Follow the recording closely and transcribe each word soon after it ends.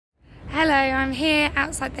I'm here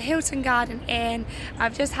outside the Hilton Garden Inn.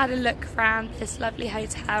 I've just had a look around this lovely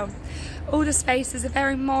hotel. All the spaces are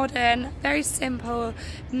very modern, very simple,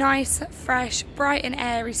 nice, fresh, bright and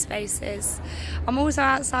airy spaces. I'm also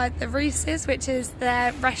outside the Terrace, which is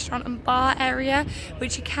their restaurant and bar area,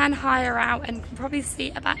 which you can hire out and can probably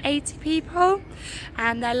seat about 80 people.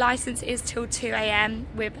 And their license is till 2 AM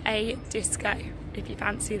with a disco, if you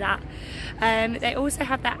fancy that. They also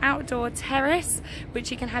have their outdoor terrace,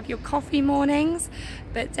 which you can have your coffee mornings,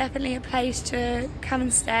 but definitely a place to come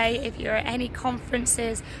and stay if you're at any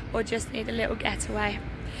conferences or just need a little getaway.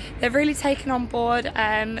 They've really taken on board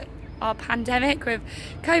our pandemic with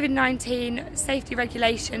COVID-19 safety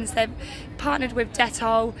regulations. They've partnered with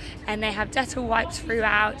Dettol and they have Dettol wipes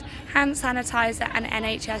throughout, hand sanitizer and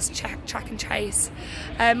NHS track and trace.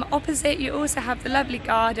 Opposite you also have the lovely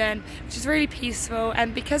garden, which is really peaceful,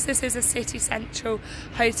 and because this is a city central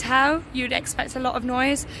hotel you'd expect a lot of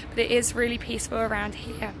noise, but it is really peaceful around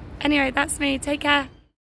here. Anyway, that's me, take care.